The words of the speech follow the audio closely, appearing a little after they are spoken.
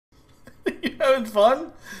having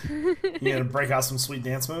fun? You gonna break out some sweet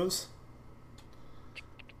dance moves?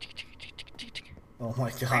 Oh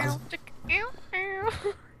my god.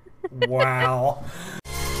 Wow.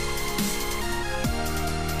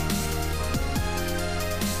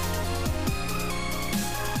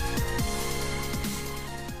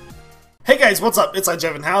 Hey guys, what's up? It's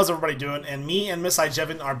iJevin. How's everybody doing? And me and Miss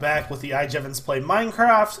iJevin are back with the iJevin's Play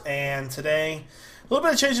Minecraft, and today, a little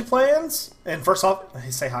bit of change of plans. And first off,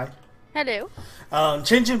 say hi. Hello.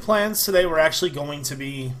 Changing plans today, we're actually going to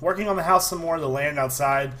be working on the house some more, the land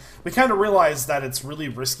outside. We kind of realized that it's really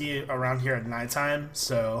risky around here at nighttime,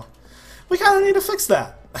 so we kind of need to fix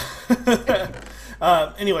that.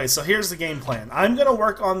 Anyway, so here's the game plan. I'm going to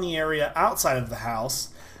work on the area outside of the house.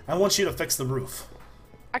 I want you to fix the roof.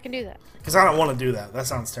 I can do that. Because I don't want to do that. That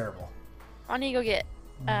sounds terrible. I need to go get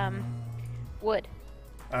wood.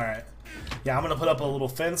 Alright. Yeah, I'm going to put up a little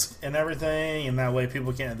fence and everything, and that way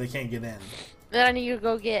people can't get in. Then I need to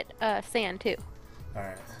go get sand too.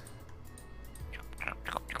 Alright.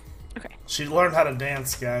 Okay. She learned how to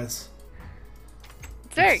dance, guys.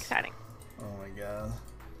 It's very exciting. Oh my god.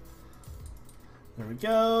 There we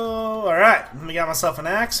go. Alright, let me get myself an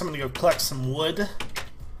axe. I'm going to go collect some wood.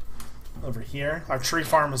 Over here. Our tree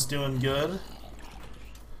farm is doing good.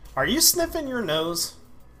 Are you sniffing your nose?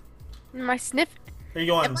 Am I sniff? Are you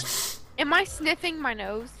going? Am I sniffing my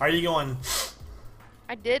nose? Are you going?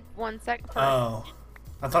 I did 1 second. Oh,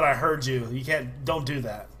 I thought I heard you. You can't. Don't do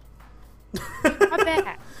that. My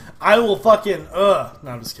bad. I will fucking. No,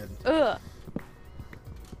 I'm just kidding. Ugh.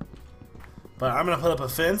 But I'm gonna put up a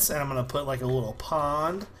fence and I'm gonna put like a little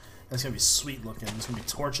pond. And it's gonna be sweet looking. There's gonna be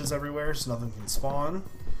torches everywhere so nothing can spawn.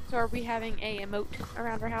 So are we having a moat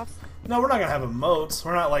around our house? No, we're not gonna have a moat.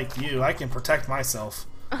 We're not like you. I can protect myself.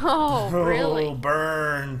 Oh, really? Oh,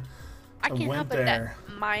 burn. I can't went help it there.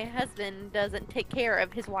 that my husband doesn't take care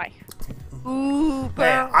of his wife. Ooh,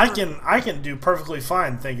 burn. Hey, I can do perfectly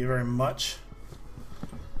fine. Thank you very much.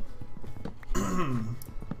 I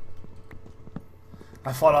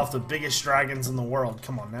fought off the biggest dragons in the world.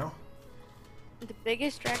 Come on now. The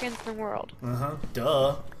biggest dragons in the world.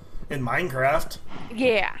 Duh. In Minecraft.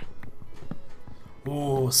 Yeah.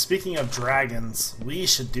 Ooh, speaking of dragons, we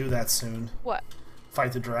should do that soon. What?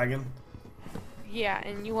 Fight the dragon. Yeah,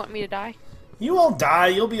 and you want me to die? You won't die.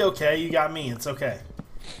 You'll be okay. You got me. It's okay.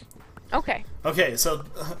 Okay. Okay, so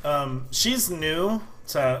she's new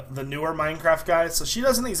to the newer Minecraft guys, so she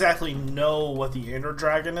doesn't exactly know what the Ender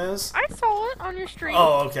Dragon is. I saw it on your stream.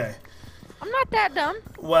 Oh, okay. I'm not that dumb.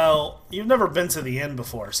 Well, you've never been to the end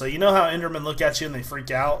before, so you know how Endermen look at you and they freak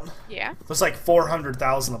out? Yeah. There's like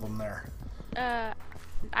 400,000 of them there.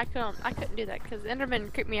 I couldn't do that because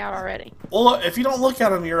Enderman creeped me out already. Well, if you don't look at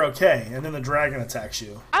them, you're okay, and then the dragon attacks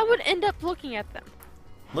you. I would end up looking at them.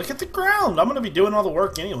 Look at the ground. I'm going to be doing all the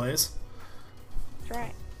work anyways. That's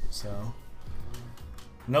right. So,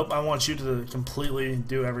 nope, I want you to completely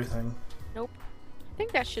do everything. Nope. I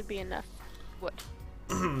think that should be enough wood.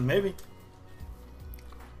 Maybe.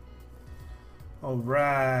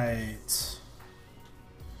 Alright.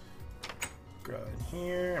 Go in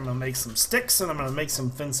here. I'm going to make some sticks and I'm going to make some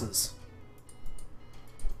fences.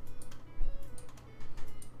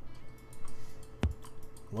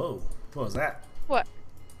 Whoa. What was that? What?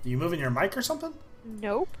 Are you moving your mic or something?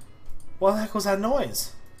 Nope. What the heck was that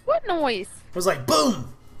noise? What noise? It was like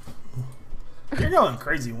boom! You're going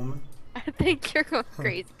crazy, woman. I think you're going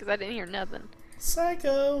crazy because I didn't hear nothing.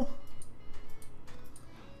 Psycho.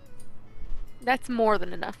 That's more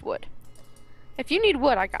than enough wood. If you need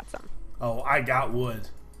wood, I got some. Oh, I got wood.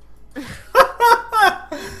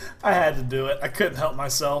 I had to do it. I couldn't help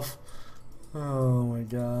myself. Oh my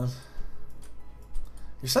god.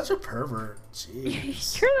 You're such a pervert.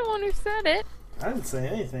 Jeez. You're the one who said it. I didn't say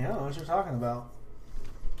anything. I don't know what you're talking about.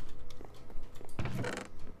 Do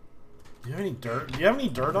you have any dirt? Do you have any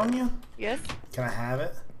dirt on you? Yes. Can I have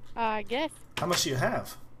it? I guess. How much do you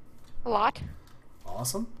have? A lot.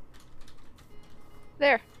 Awesome.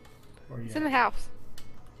 There. Where are you It's at? in the house.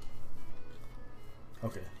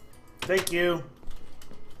 Okay. Thank you.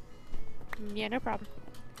 Yeah, no problem.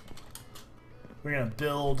 We're gonna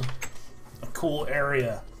build a cool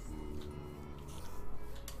area.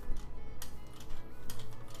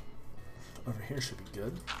 Over here should be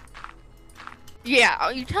good. Yeah, oh,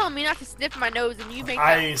 you telling me not to sniff my nose and you make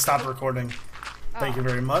I stopped recording. Thank you Oh.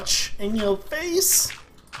 very much. In your face.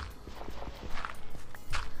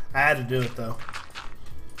 I had to do it though.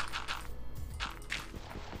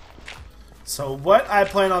 So what I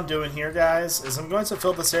plan on doing here, guys, is I'm going to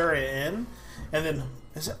fill this area in, and then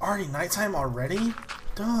is it already nighttime already?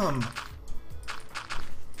 Dumb.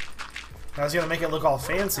 I was gonna make it look all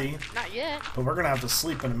fancy, Not yet. but we're gonna have to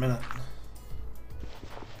sleep in a minute.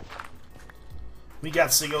 We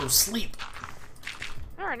got to go sleep.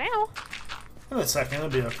 Alright, now. In a second, it'll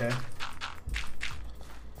be okay.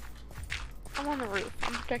 I'm on the roof.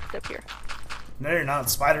 I'm protected up here. No, you're not.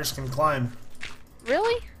 Spiders can climb.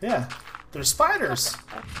 Really? Yeah. They're spiders.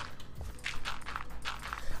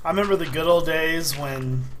 I remember the good old days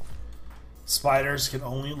when spiders could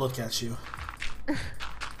only look at you.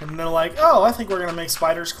 And they're like, oh, I think we're going to make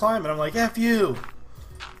spiders climb. And I'm like, F you.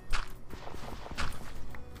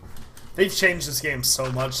 They've changed this game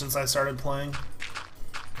so much since I started playing.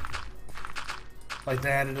 Like, they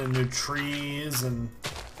added in new trees and...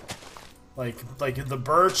 Like the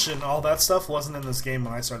birch and all that stuff wasn't in this game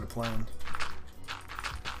when I started playing.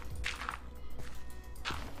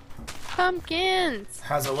 Pumpkins!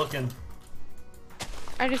 How's it looking?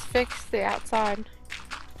 I just fixed the outside.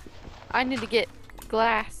 I need to get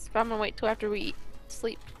glass, but I'm gonna wait till after we eat,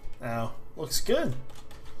 sleep. Oh, looks good.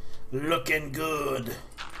 Looking good.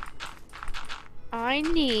 I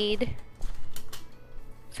need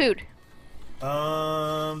food.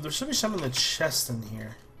 There should be some in the chest in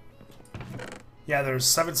here. Yeah, there's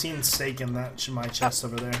 17 steak in that my chest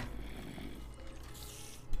over there.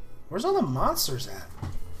 Where's all the monsters at?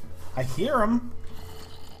 I hear them.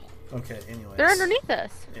 Okay, anyways. They're underneath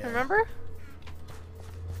us. Yeah. Remember?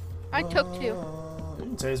 I took 2. You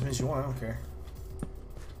can say as many as you want. I don't care.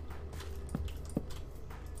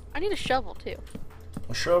 I need a shovel too.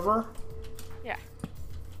 A shover? Yeah.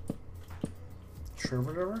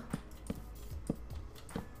 Shover?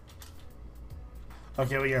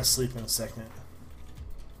 Okay, we gotta sleep in a second.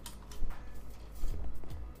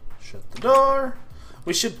 Shut the door.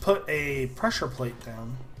 We should put a pressure plate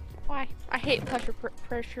down. Why? I hate pressure plates.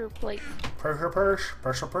 Pressure.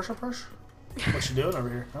 What you doing over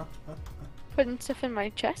here? Huh? Putting stuff in my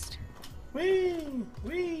chest. Wee.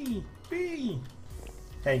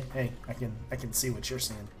 Hey, I can see what you're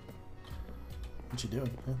seeing. What you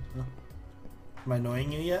doing? Huh? Am I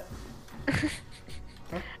annoying you yet?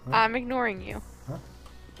 I'm ignoring you.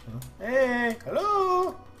 Hey,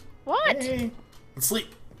 hello. What? Hey, let's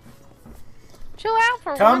sleep. Chill out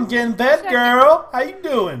for Come one get in bed, second. girl. How you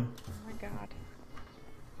doing? Oh my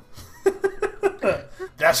god.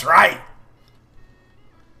 That's right.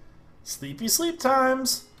 Sleepy sleep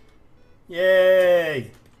times. Yay.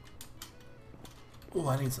 Ooh,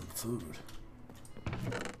 I need some food.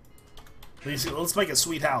 Let's make a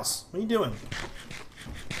sweet house. What are you doing?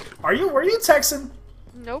 Were you texting?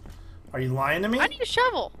 Nope. Are you lying to me? I need a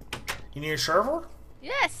shovel. You need a shovel?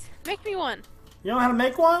 Yes. Make me one. You know how to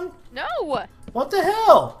make one? No. What the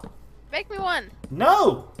hell? Make me one.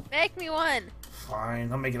 No. Make me one.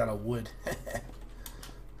 Fine, I'll make it out of wood.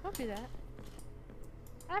 Don't do that.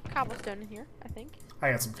 I have cobblestone in here, I think.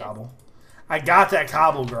 I got some cobble. I got that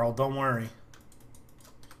cobble, girl. Don't worry.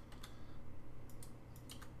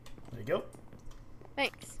 There you go.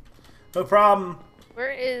 Thanks. No problem.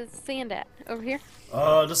 Where is sand at? Over here?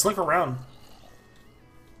 Just look around.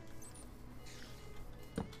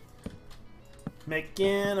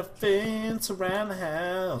 Making a fence around the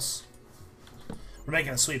house. We're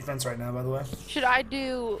making a sweet fence right now, by the way. Should I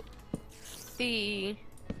do the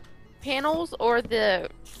panels or the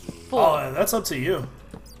full? Oh, that's up to you.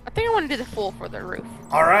 I think I want to do the full for the roof.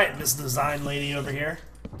 Alright, this design lady over here.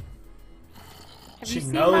 Have She you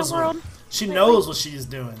seen knows my world? She knows what she's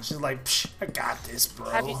doing. She's like, psh, I got this, bro.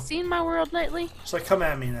 Have you seen my world lately? She's like, come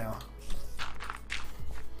at me now.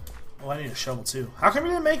 Oh, I need a shovel too. How come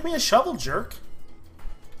you didn't make me a shovel, jerk?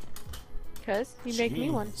 Because you make me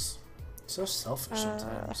one. Jeez. So selfish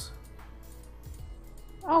sometimes.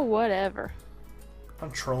 Oh, whatever.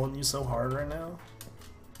 I'm trolling you so hard right now.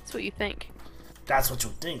 That's what you think. That's what you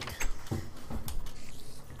think.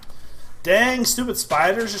 Dang, stupid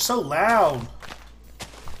spiders, you're so loud.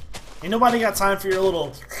 Ain't nobody got time for your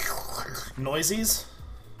little noisies.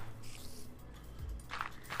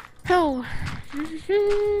 Oh.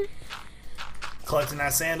 Collecting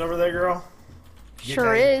that sand over there, girl? Get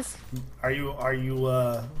Sure that- is. Are you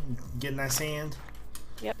getting that sand?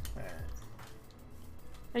 Yep. Alright.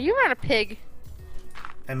 Are you around a pig?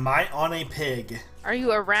 Am I on a pig? Are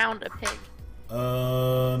you around a pig?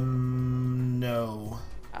 No.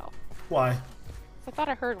 Oh. Why? I thought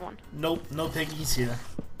I heard one. Nope, no piggies here.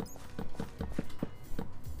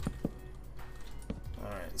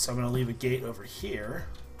 Alright, so I'm gonna leave a gate over here.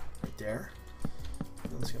 Right there.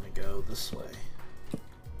 And it's gonna go this way.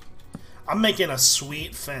 I'm making a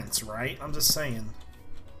sweet fence, right? I'm just saying.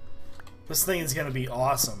 This thing is gonna be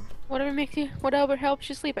awesome. Whatever helps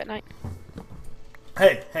you sleep at night.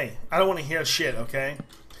 Hey, I don't want to hear shit, okay?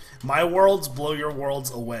 My worlds blow your worlds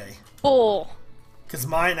away. Bull. Because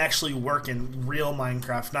mine actually work in real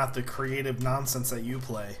Minecraft, not the creative nonsense that you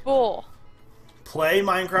play. Bull. Play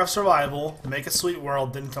Minecraft Survival, make a sweet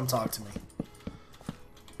world, then come talk to me.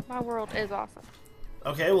 My world is awesome.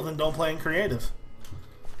 Okay, well then don't play in creative.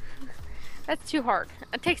 That's too hard.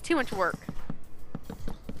 It takes too much work.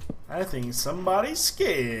 I think somebody's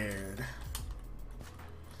scared.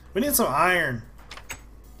 We need some iron.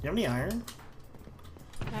 You have any iron?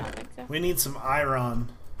 I don't think so. We need some iron.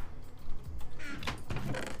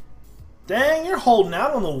 Dang, you're holding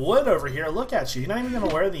out on the wood over here. Look at you. You're not even going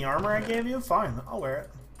to wear the armor I gave you? Fine, I'll wear it.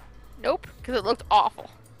 Nope, because it looked awful.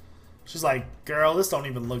 She's like, girl, this don't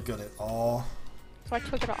even look good at all. So I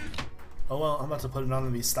took it off. Oh well, I'm about to put it on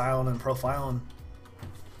to be styling and profiling.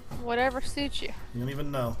 Whatever suits you. You don't even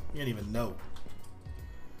know. You don't even know.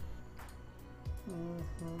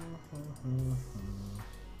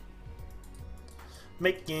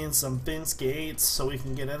 Making some fence gates so we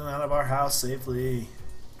can get in and out of our house safely.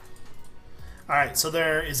 Alright, so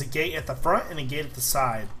there is a gate at the front and a gate at the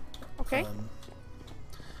side. Okay.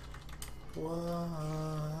 So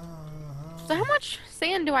how much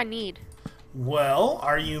sand do I need? Well,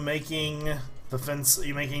 are you making the fence? Are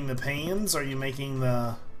you making the panes? Are you making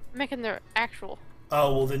the... I'm making the actual.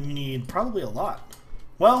 Oh, well then you need probably a lot.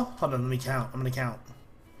 Well, hold on, let me count. I'm gonna count.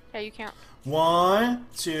 Yeah, you count. 1,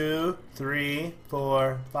 2, 3,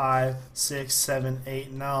 4, 5, 6, 7,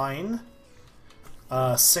 8, 9,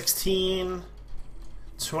 16,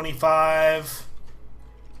 25,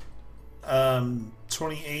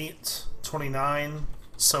 28, 29,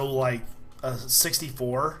 so like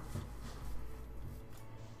 64.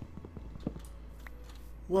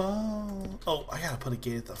 Whoa. Oh, I gotta put a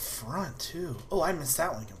gate at the front too. Oh, I missed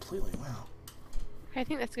that one completely. Wow. I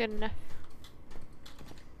think that's good enough.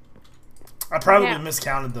 I probably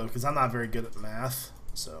miscounted though, because I'm not very good at math.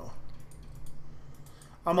 So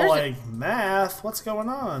I'm like, math? What's going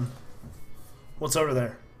on? What's over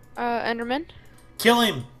there? Enderman. Kill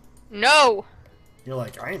him! No! You're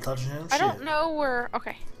like, I ain't touching him. I don't know where...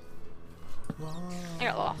 Okay. I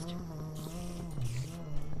got lost.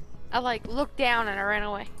 I like looked down and I ran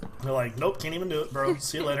away. They're like, nope, can't even do it, bro.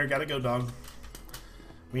 See you later. Gotta go, dog.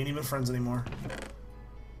 We ain't even friends anymore. Do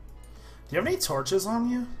you have any torches on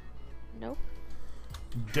you? Nope.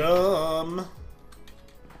 Dumb. Do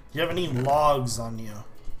you have any logs on you?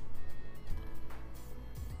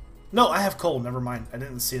 No, I have coal. Never mind. I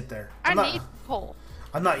didn't see it there. I need coal.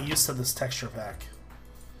 I'm not used to this texture pack.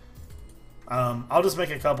 I'll just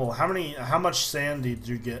make a couple. How much sand did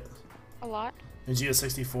you get? A lot. Did you get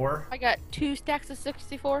 64? I got 2 stacks of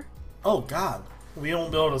 64. Oh god. We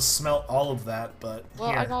won't be able to smelt all of that, but well,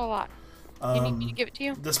 here. I got a lot. You need me to give it to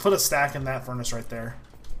you? Just put a stack in that furnace right there.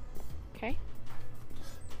 Okay.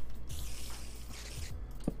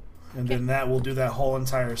 And then that will do that whole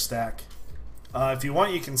entire stack. If you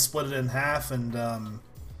want, you can split it in half and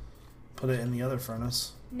put it in the other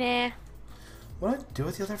furnace. Nah. What do I do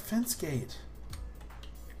with the other fence gate?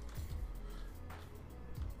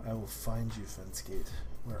 I will find you, fence gate.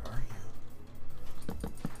 Where are you?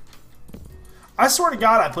 I swear to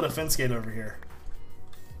God, I put a fence gate over here.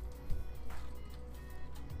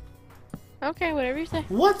 Okay, whatever you say.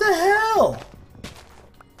 What the hell?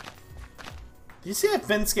 Do you see a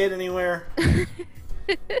fence gate anywhere?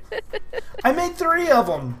 I made 3 of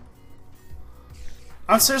them.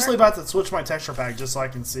 I'm seriously about to switch my texture pack just so I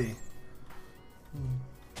can see.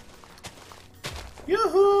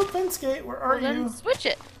 Yoo-hoo, fence gate, where are you? Then switch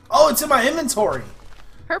it. Oh, it's in my inventory.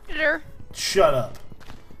 Herpter. Shut up.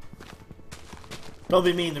 Don't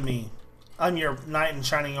be mean to me. I'm your knight in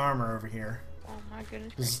shining armor over here. Oh my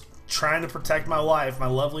goodness. Just trying to protect my wife, my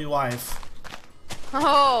lovely wife.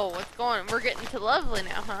 Oh, what's going on? We're getting to lovely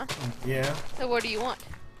now, huh? Yeah. So what do you want?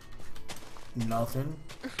 Nothing.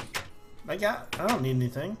 I don't need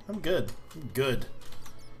anything. I'm good. I'm good.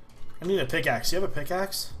 I need a pickaxe. You have a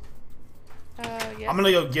pickaxe? Yeah. I'm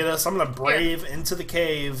gonna go get us. I'm gonna brave into the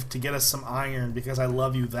cave to get us some iron because I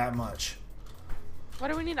love you that much.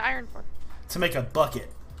 What do we need iron for? To make a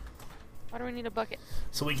bucket. Why do we need a bucket?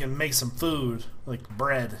 So we can make some food, like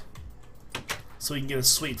bread. So we can get a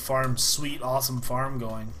sweet, awesome farm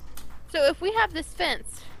going. So if we have this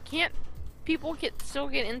fence, can't people still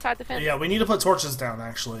get inside the fence? Yeah, we need to put torches down,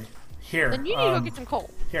 actually. Here. Then you need to go get some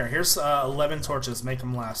coal. Here's 11 torches. Make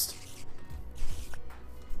them last.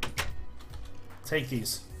 Take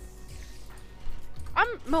these.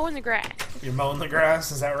 I'm mowing the grass. You're mowing the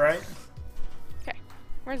grass, is that right? Okay.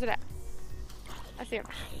 Where's it at? I see it.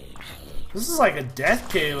 This is like a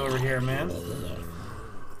death cave over here, man.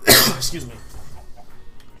 Excuse me.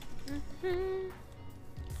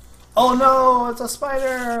 Oh no, it's a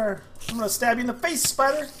spider! I'm gonna stab you in the face,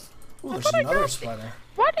 spider! Ooh, there's another spider.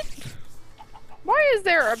 Why is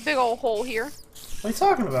there a big old hole here? What are you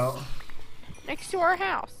talking about? next to our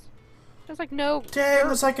house. There's like no... Damn,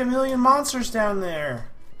 there's like a million monsters down there.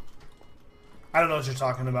 I don't know what you're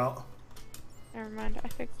talking about. Never mind, I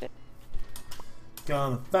fixed it.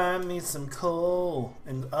 Gonna find me some coal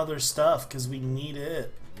and other stuff because we need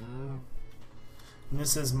it. And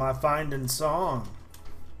this is my finding song.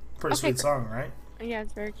 Pretty sweet song, right? Yeah,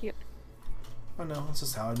 it's very cute. I know, it's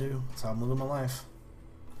just how I do. It's how I'm living my life.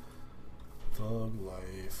 Thug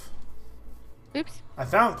life. Oops. I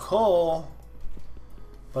found coal,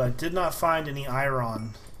 but I did not find any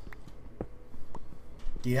iron.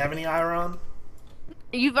 Do you have any iron?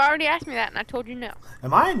 You've already asked me that, and I told you no.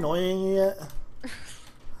 Am I annoying you yet?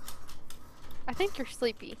 I think you're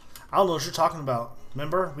sleepy. I don't know what you're talking about.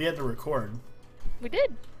 Remember? We had to record. We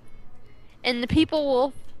did. And the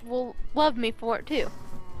people will love me for it, too.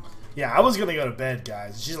 Yeah, I was gonna go to bed,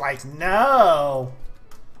 guys. She's like, no!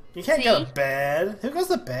 You can't go to bed. Who goes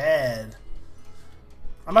to bed?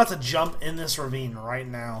 I'm about to jump in this ravine right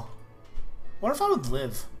now. What if I would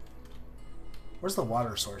live? Where's the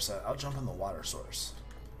water source at? I'll jump in the water source.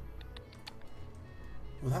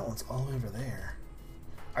 Ooh, that one's all over there.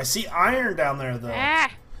 I see iron down there, though.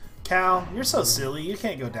 Ah! Cal, you're so silly. You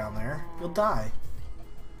can't go down there. You'll die.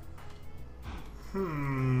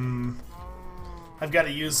 I've got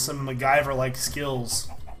to use some MacGyver-like skills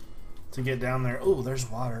to get down there. Ooh, there's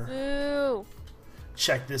water. Ooh.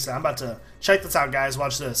 Check this out. I'm about to... Check this out, guys.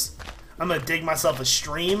 Watch this. I'm going to dig myself a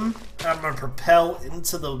stream, and I'm going to propel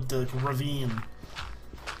into the ravine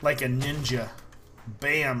like a ninja.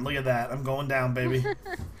 Bam. Look at that. I'm going down, baby.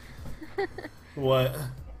 What?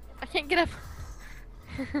 I can't get up.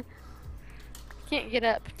 Can't get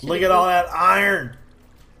up. Look at all that iron.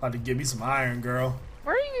 About to give me some iron, girl.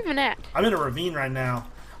 Where are you even at? I'm in a ravine right now.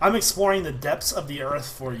 I'm exploring the depths of the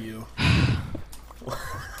earth for you.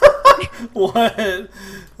 What? Am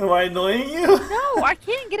I annoying you? No, I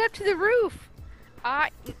can't get up to the roof. I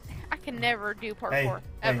can never do parkour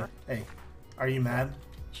ever. Hey, are you mad?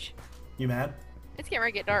 Shh. You mad? It's getting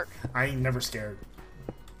ready to get dark. I ain't never scared.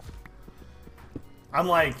 I'm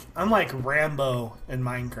like Rambo in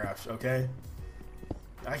Minecraft, okay?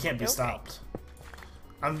 I can't be stopped.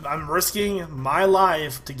 I'm risking my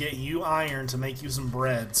life to get you iron to make you some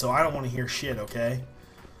bread, so I don't want to hear shit, okay?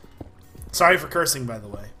 Sorry for cursing, by the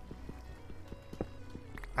way.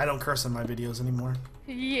 I don't curse in my videos anymore.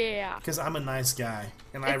 Yeah. Because I'm a nice guy,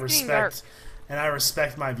 and I It's getting dark.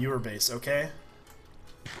 respect my viewer base, okay?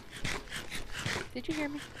 Did you hear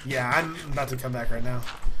me? Yeah, I'm about to come back right now.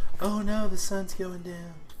 Oh no, the sun's going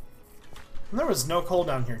down. And there was no coal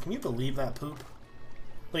down here. Can you believe that poop?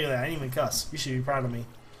 Look at that, I didn't even cuss. You should be proud of me.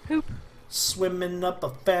 Poop. Swimming up a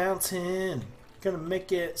fountain. Gonna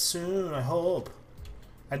make it soon, I hope.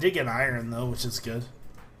 I did get iron though, which is good.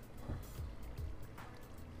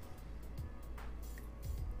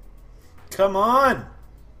 Come on!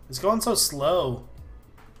 It's going so slow.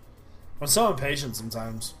 I'm so impatient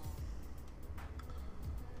sometimes.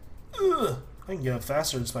 Ugh. I can get up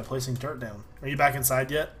faster just by placing dirt down. Are you back inside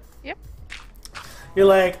yet? Yep. You're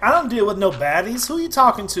like, I don't deal with no baddies. Who are you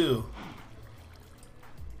talking to?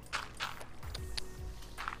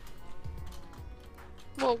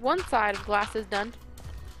 Well, one side of glass is done.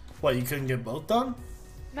 What, you couldn't get both done?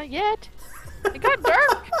 Not yet. It got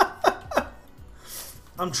dark.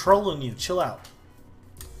 I'm trolling you. Chill out.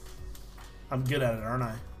 I'm good at it, aren't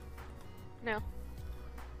I? No.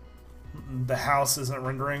 The house isn't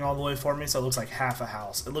rendering all the way for me, so it looks like half a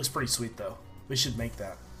house. It looks pretty sweet, though. We should make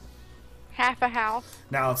that. Half a house.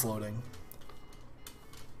 Now it's loading.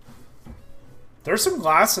 There's some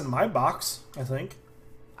glass in my box, I think.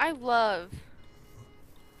 I love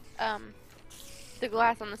the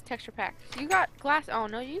glass on this texture pack. You got glass? Oh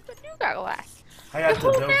no, you got glass. I got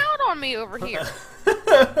You're holding out on me over here.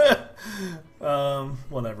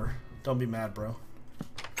 Whatever. Don't be mad, bro.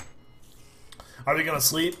 Are we gonna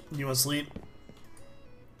sleep? You wanna sleep?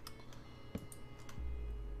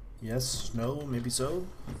 Yes, no, maybe so.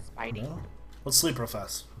 Spidey. No? Let's sleep real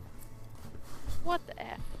fast. What the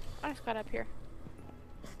F? I just got up here.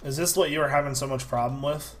 Is this what you were having so much problem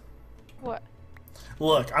with? What?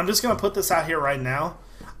 Look, I'm just gonna put this out here right now.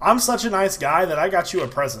 I'm such a nice guy that I got you a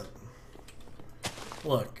present.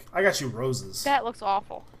 Look, I got you roses. That looks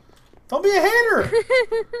awful. Don't be a hater.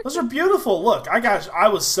 Those are beautiful. Look, I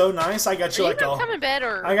was so nice. I got you like come in bed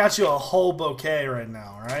or... I got you a whole bouquet right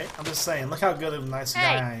now. All right. I'm just saying. Look how good of a nice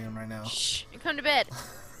guy I am right now. Shh! You come to bed.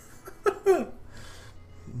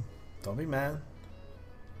 Don't be mad.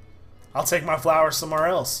 I'll take my flowers somewhere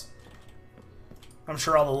else. I'm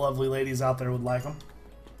sure all the lovely ladies out there would like them.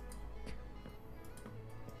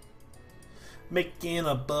 Making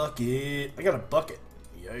a bucket. I got a bucket.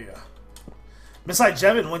 Yeah. Miss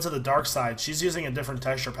Jevin went to the dark side. She's using a different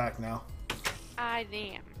texture pack now. I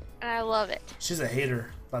am. And I love it. She's a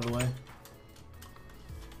hater, by the way.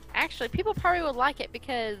 Actually, people probably would like it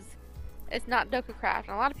because it's not DokuCraft. And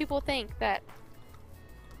a lot of people think that...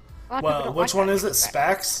 Well, which one is it?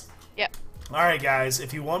 Spax? Yep. Alright, guys.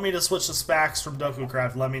 If you want me to switch to Spax from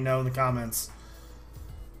DokuCraft, let me know in the comments.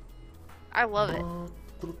 I love it.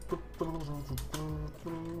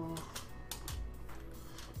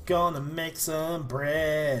 Gonna make some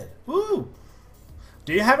bread. Woo!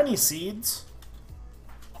 Do you have any seeds?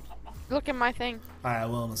 Look at my thing. Alright, I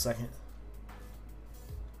will in a second.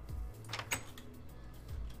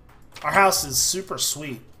 Our house is super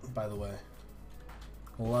sweet, by the way.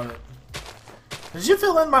 Love it. Did you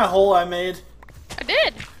fill in my hole I made? I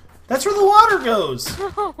did. That's where the water goes.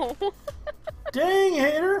 Oh. Dang,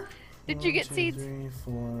 hater. Did you get 1, 2, seeds? 3,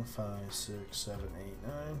 4, 5, 6, 7,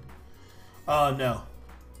 8, 9. No.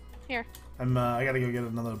 Here. I gotta go get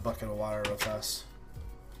another bucket of water real fast.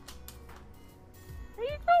 Where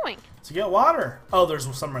are you going? To get water. Oh, there's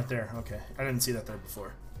some right there. Okay, I didn't see that there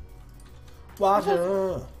before.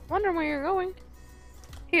 Water. Wondering where you're going.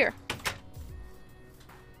 Here.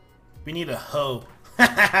 We need a hoe.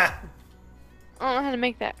 I don't know how to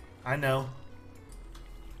make that. I know.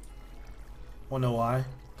 Wanna know why?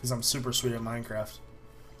 Because I'm super sweet at Minecraft.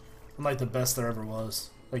 I'm like the best there ever was.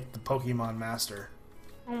 Like the Pokemon master.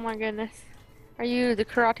 Oh my goodness. Are you the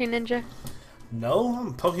karate ninja? No, I'm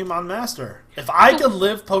a Pokemon master. If I could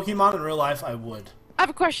live Pokemon in real life, I would. I have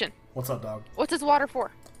a question. What's up, dog? What's this water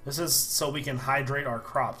for? This is so we can hydrate our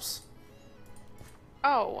crops.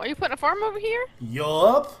 Oh, are you putting a farm over here?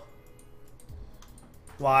 Yup.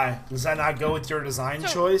 Why? Does that not go with your design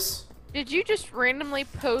choice? Did you just randomly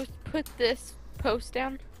put this post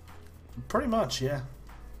down? Pretty much, yeah.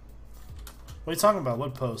 What are you talking about?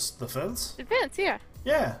 What post? The fence? The fence, yeah.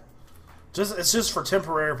 Yeah. It's just for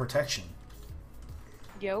temporary protection.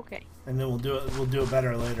 Yeah, okay. And then we'll do it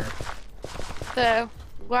better later. The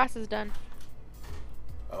glass is done.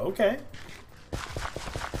 Okay.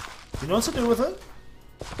 You know what to do with it?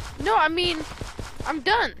 No, I mean, I'm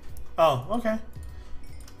done. Oh, okay.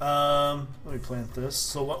 Let me plant this.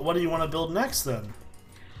 So what do you want to build next then?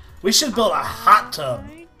 We should build a hot tub.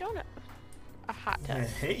 I don't know. A hot tub.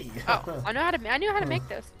 Hey. Oh, I knew how to make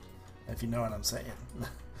those. If you know what I'm saying.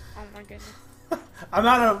 Oh my goodness. I'm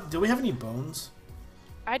not a. Do we have any bones?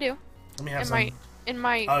 I do. Let me have in some. In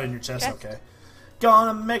my. Oh, in your chest. Okay.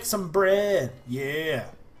 Gonna make some bread. Yeah.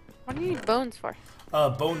 What do you need bones for?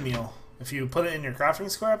 Bone meal. If you put it in your crafting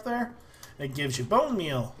square up there, it gives you bone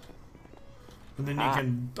meal. And then you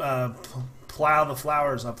can plow the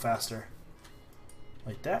flowers up faster.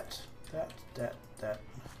 Like that. That.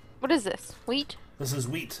 What is this? Wheat? This is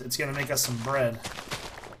wheat. It's gonna make us some bread.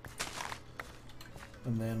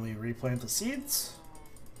 And then we replant the seeds.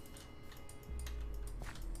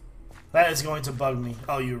 That is going to bug me.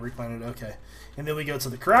 Oh, you replanted. Okay. And then we go to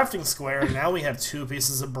the crafting square, and now we have 2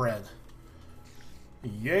 pieces of bread.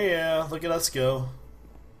 Yeah, look at us go.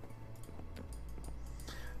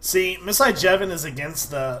 See, Miss Jevin is against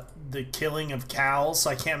the killing of cows, so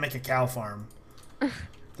I can't make a cow farm.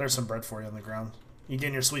 There's some bread for you on the ground. You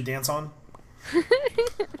getting your sweet dance on?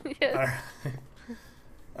 Yes.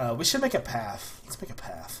 We should make a path. Let's make a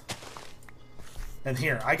path. And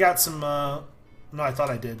here, I got some... no, I thought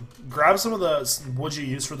I did. Grab some of the wood you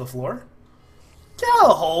use for the floor. Get out of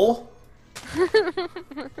the hole!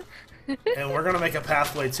 And we're gonna make a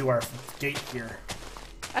pathway to our gate here.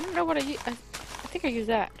 I don't know what I use. I think I use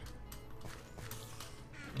that.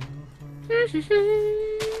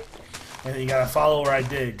 And you gotta follow where I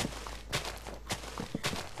dig.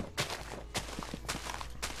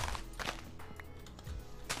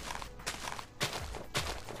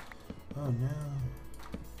 Oh no.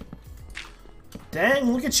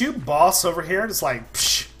 Dang, look at you, boss, over here. It's like,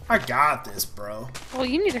 psh, I got this, bro. Well,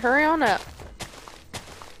 you need to hurry on up.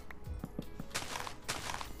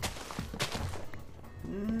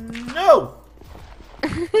 No!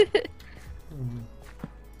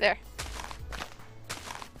 There.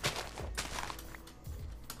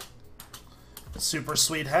 Super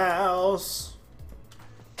sweet house.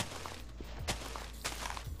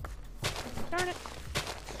 Darn it.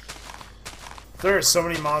 There are so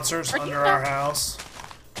many monsters under our house.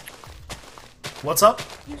 What's up?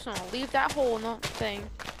 You just want to leave that hole in the thing.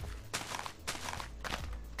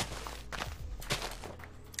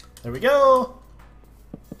 There we go.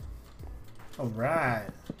 All right.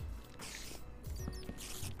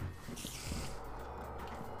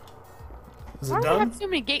 Is it Why do we done? have so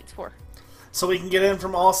many gates for? So we can get in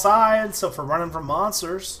from all sides. So for running from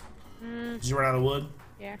monsters. Did you run out of wood?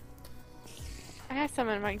 Yeah. I have some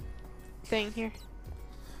in my thing here.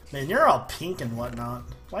 Man, you're all pink and whatnot.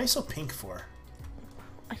 Why are you so pink for?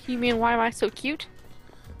 You mean why am I so cute?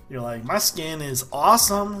 You're like, my skin is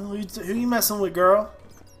awesome. Who you messing with, girl?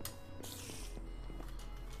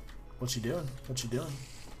 What you doing? What you doing?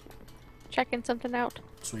 Checking something out.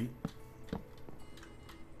 Sweet.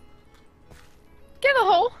 Get a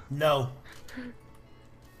hole. No.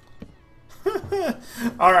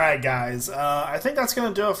 Alright, guys. I think that's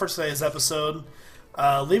going to do it for today's episode.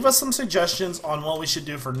 Leave us some suggestions on what we should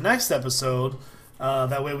do for next episode.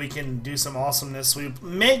 That way we can do some awesomeness. We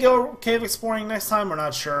may go cave exploring next time. We're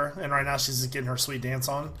not sure. And right now she's just getting her sweet dance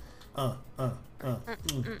on. Boom,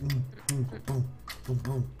 boom,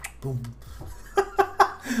 boom, boom.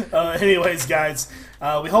 Anyways, guys,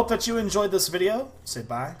 we hope that you enjoyed this video. Say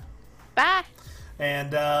bye. Bye.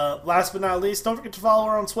 And last but not least, don't forget to follow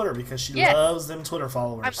her on Twitter because she loves them Twitter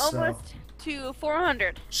followers. I'm almost to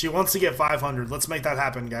 400. She wants to get 500. Let's make that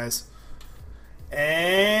happen, guys.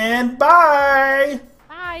 And bye!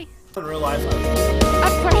 Bye. In real life. I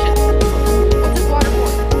have a question.